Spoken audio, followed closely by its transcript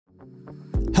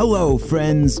Hello,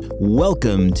 friends.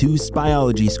 Welcome to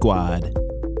Spyology Squad.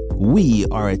 We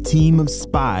are a team of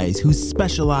spies who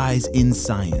specialize in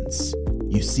science.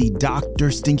 You see, Dr.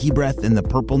 Stinky Breath and the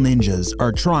Purple Ninjas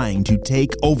are trying to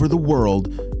take over the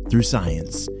world through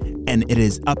science, and it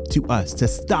is up to us to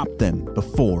stop them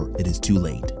before it is too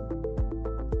late.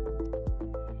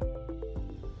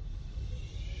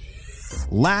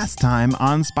 Last time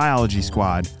on Spyology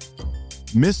Squad,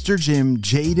 Mr. Jim,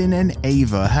 Jaden, and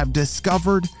Ava have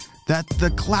discovered that the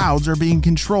clouds are being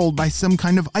controlled by some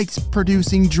kind of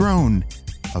ice-producing drone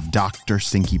of Dr.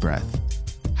 Stinky Breath.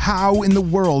 How in the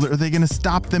world are they going to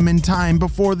stop them in time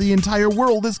before the entire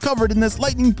world is covered in this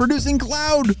lightning-producing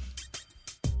cloud?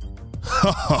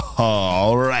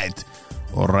 All right,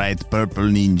 Purple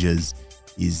Ninjas.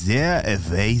 Is there a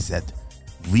way that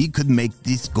we could make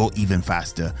this go even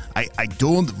faster? I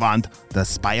don't want the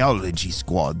Spyology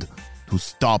Squad to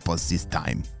stop us this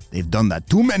time. They've done that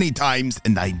too many times,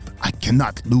 and I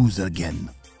cannot lose again.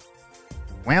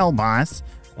 Well, boss,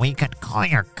 we could call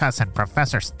your cousin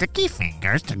Professor Sticky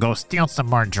Fingers to go steal some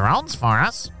more drones for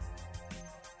us.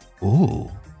 Oh,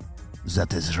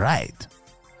 that is right.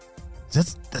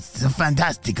 That's a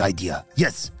fantastic idea.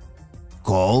 Yes,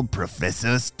 call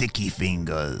Professor Sticky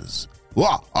Fingers.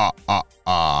 Wah,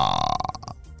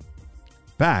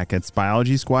 Back at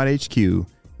Spyology Squad HQ,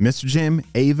 Mr. Jim,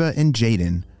 Ava, and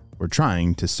Jaden were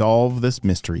trying to solve this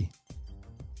mystery.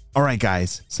 All right,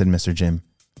 guys, said Mr. Jim.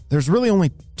 There's really only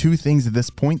two things at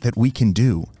this point that we can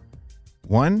do.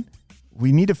 One,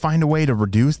 we need to find a way to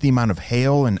reduce the amount of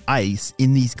hail and ice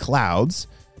in these clouds.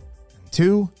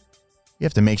 Two, you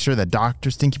have to make sure that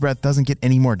Dr. Stinky Breath doesn't get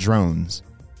any more drones.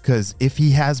 Because if he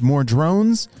has more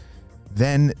drones,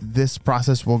 then this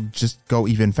process will just go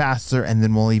even faster, and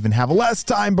then we'll even have less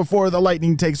time before the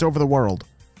lightning takes over the world.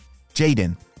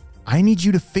 Jaden, I need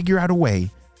you to figure out a way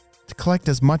to collect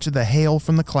as much of the hail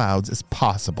from the clouds as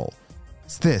possible.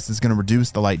 This is going to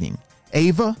reduce the lightning.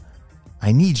 Ava,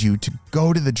 I need you to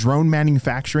go to the drone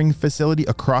manufacturing facility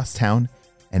across town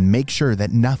and make sure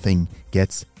that nothing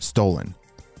gets stolen.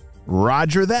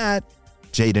 Roger that,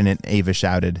 Jaden and Ava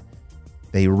shouted.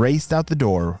 They raced out the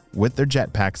door with their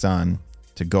jetpacks on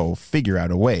to go figure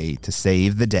out a way to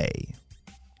save the day.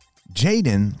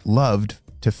 Jaden loved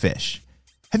to fish.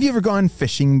 Have you ever gone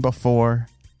fishing before?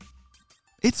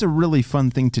 It's a really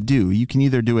fun thing to do. You can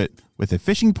either do it with a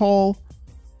fishing pole,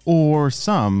 or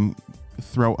some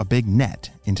throw a big net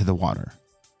into the water.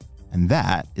 And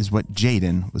that is what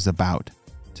Jaden was about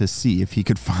to see if he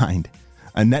could find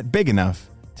a net big enough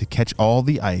to catch all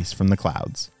the ice from the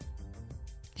clouds.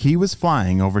 He was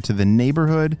flying over to the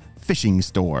neighborhood fishing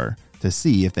store to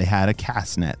see if they had a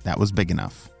cast net that was big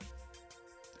enough.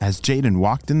 As Jaden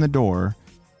walked in the door,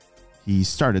 he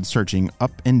started searching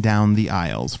up and down the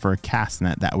aisles for a cast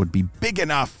net that would be big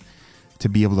enough to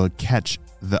be able to catch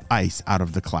the ice out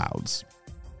of the clouds.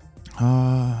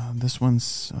 This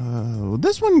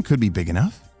one could be big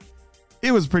enough.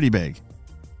 It was pretty big.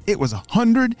 It was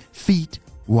 100 feet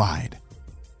wide.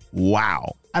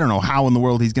 Wow. I don't know how in the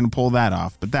world he's going to pull that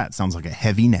off, but that sounds like a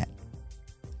heavy net.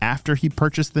 After he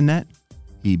purchased the net,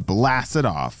 he blasted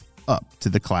off up to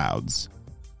the clouds.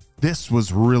 This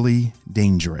was really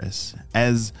dangerous,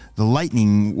 as the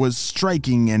lightning was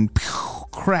striking and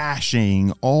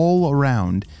crashing all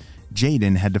around.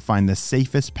 Jaden had to find the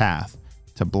safest path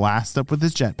to blast up with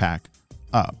his jetpack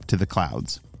up to the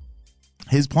clouds.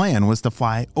 His plan was to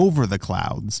fly over the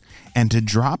clouds and to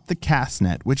drop the cast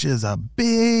net, which is a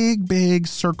big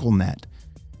circle net,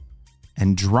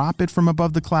 and drop it from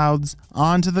above the clouds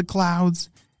onto the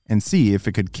clouds and see if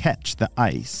it could catch the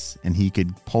ice and he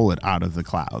could pull it out of the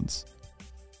clouds.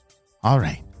 All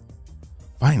right.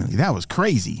 Finally, that was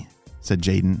crazy, said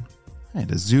Jaden. I had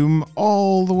to zoom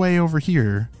all the way over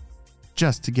here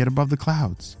just to get above the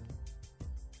clouds.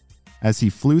 As he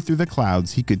flew through the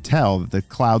clouds, he could tell that the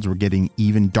clouds were getting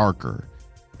even darker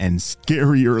and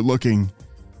scarier looking.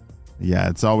 Yeah,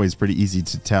 it's always pretty easy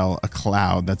to tell a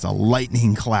cloud that's a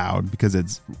lightning cloud because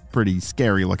it's pretty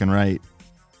scary looking, right?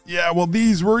 Yeah, well,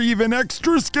 these were even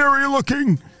extra scary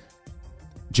looking.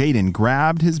 Jaden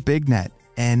grabbed his big net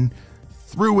and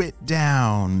threw it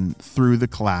down through the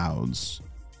clouds.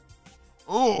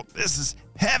 Oh, this is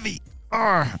heavy.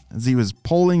 As he was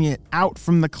pulling it out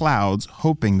from the clouds,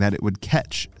 hoping that it would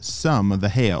catch some of the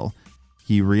hail,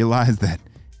 he realized that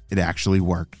it actually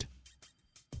worked.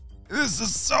 This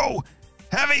is so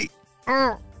heavy.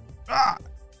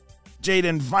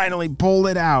 Jaden finally pulled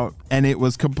it out, and it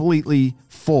was completely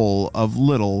full of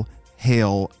little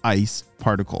hail ice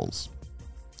particles.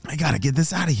 I gotta get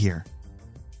this out of here.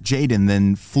 Jaden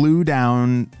then flew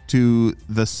down to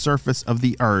the surface of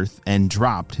the earth and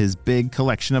dropped his big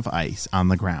collection of ice on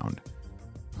the ground.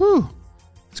 Whew.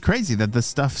 It's crazy that this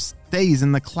stuff stays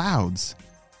in the clouds.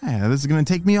 Yeah, this is going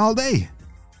to take me all day.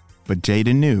 But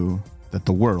Jaden knew that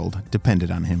the world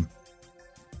depended on him.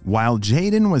 While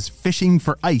Jaden was fishing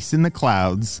for ice in the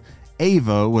clouds,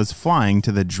 Ava was flying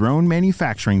to the drone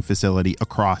manufacturing facility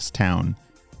across town.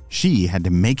 She had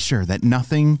to make sure that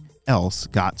nothing else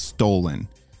got stolen.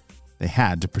 They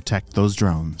had to protect those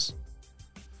drones.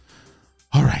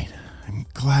 All right, I'm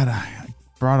glad I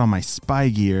brought all my spy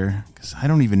gear because I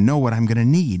don't even know what I'm going to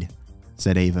need,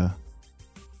 said Ava.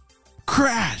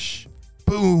 Crash!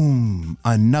 Boom!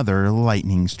 Another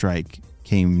lightning strike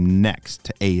came next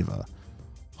to Ava.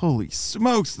 Holy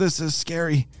smokes, this is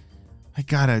scary. I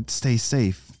gotta stay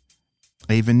safe.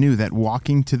 Ava knew that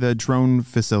walking to the drone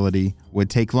facility would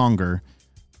take longer,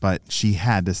 but she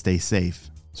had to stay safe.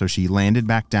 So she landed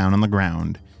back down on the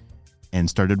ground and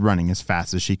started running as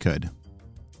fast as she could.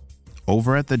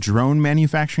 Over at the drone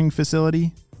manufacturing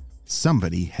facility,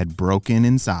 somebody had broken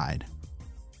inside.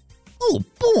 Oh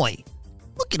boy,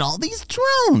 look at all these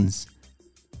drones.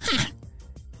 Ha!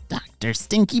 Dr.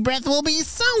 Stinky Breath will be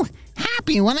so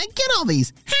happy when I get all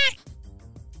these. Ha!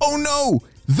 Oh no,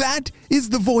 that is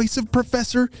the voice of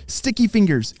Professor Sticky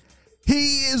Fingers.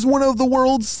 He is one of the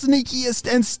world's sneakiest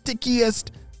and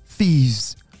stickiest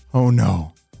thieves. Oh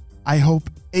no, I hope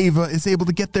Ava is able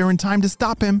to get there in time to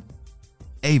stop him.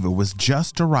 Ava was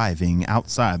just arriving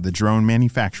outside the drone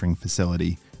manufacturing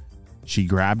facility. She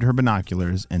grabbed her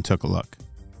binoculars and took a look.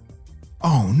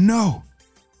 Oh no,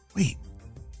 wait,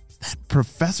 is that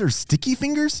Professor Sticky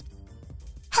Fingers?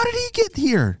 How did he get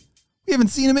here? We haven't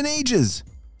seen him in ages.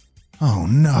 Oh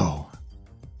no.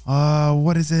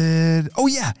 What is it? Oh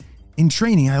yeah, in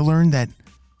training I learned that,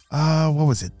 what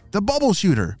was it? The bubble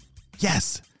shooter.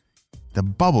 Yes, the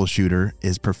bubble shooter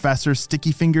is Professor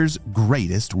Sticky Fingers'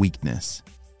 greatest weakness.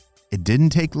 It didn't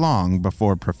take long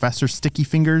before Professor Sticky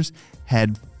Fingers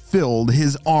had filled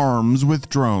his arms with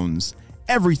drones.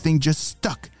 Everything just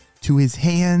stuck to his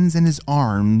hands and his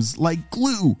arms like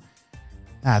glue.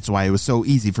 That's why it was so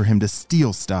easy for him to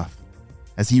steal stuff.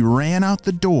 As he ran out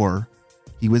the door,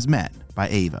 he was met by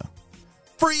Ava.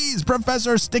 Freeze,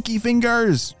 Professor Sticky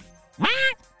Fingers!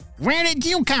 What? Where did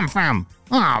you come from?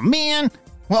 Oh, man.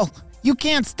 Well, you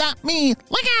can't stop me.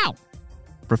 Look out!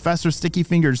 Professor Sticky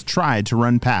Fingers tried to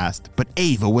run past, but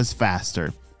Ava was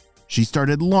faster. She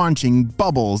started launching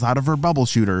bubbles out of her bubble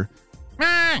shooter.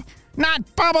 Ah,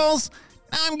 not bubbles.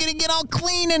 I'm gonna get all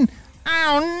clean and...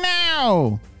 Oh,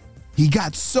 no! He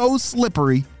got so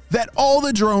slippery that all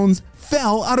the drones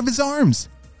fell out of his arms.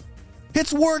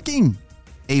 It's working,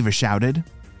 Ava shouted.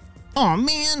 Oh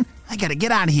man, I gotta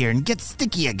get out of here and get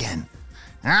sticky again.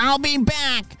 I'll be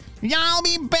back. I'll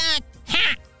be back.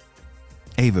 Ha!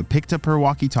 Ava picked up her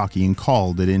walkie-talkie and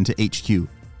called it into HQ.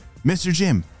 Mr.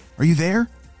 Jim, are you there?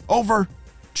 Over.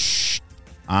 Shh.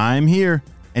 I'm here.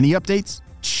 Any updates?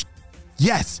 Shh.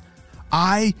 Yes.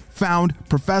 I found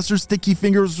Professor Sticky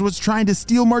Fingers was trying to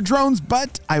steal more drones,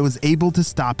 but I was able to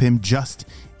stop him just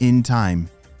in time.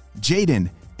 Jaden,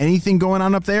 anything going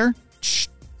on up there? Shh.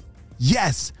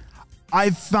 Yes.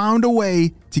 I've found a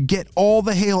way to get all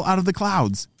the hail out of the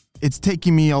clouds. It's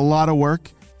taking me a lot of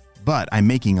work, but I'm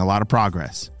making a lot of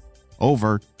progress.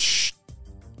 Over. Shh.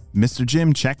 Mr.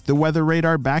 Jim checked the weather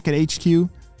radar back at HQ,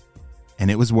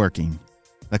 and it was working.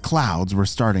 The clouds were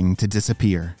starting to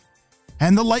disappear,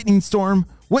 and the lightning storm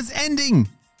was ending.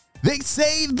 They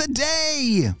saved the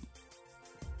day.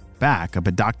 Back up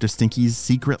at Dr. Stinky's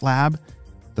secret lab,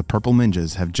 the purple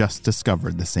ninjas have just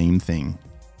discovered the same thing.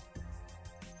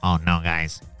 Oh, no,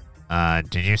 guys.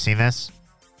 Did you see this?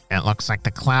 It looks like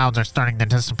the clouds are starting to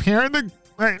disappear and the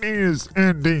lightning is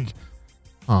ending.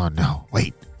 Oh, no.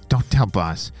 Wait. Don't tell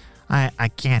boss. I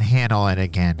can't handle it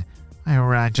again.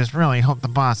 I just really hope the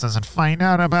boss doesn't find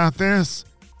out about this.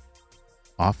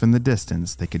 Off in the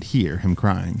distance, they could hear him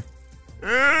crying.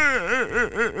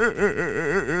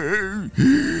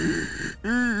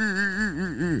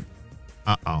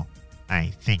 Uh-oh.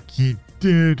 I think he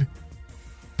did.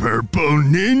 Purple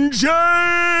ninjas!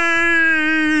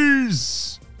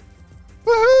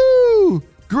 Woohoo!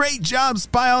 Great job,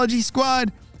 Spyology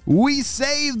Squad! We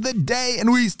saved the day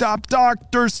and we stopped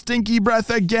Dr. Stinky Breath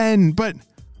again, but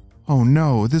oh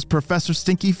no, this Professor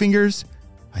Stinky Fingers?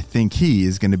 I think he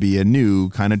is going to be a new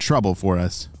kind of trouble for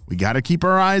us. We got to keep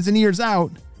our eyes and ears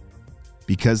out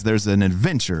because there's an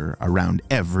adventure around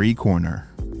every corner.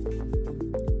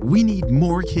 We need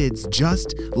more kids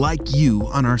just like you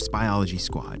on our Spyology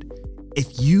Squad.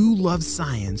 If you love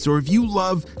science or if you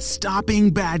love stopping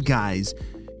bad guys,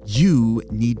 You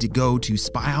need to go to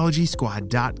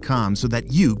spyologysquad.com so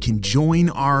that you can join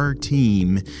our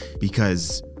team,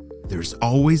 because there's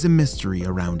always a mystery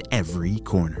around every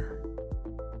corner.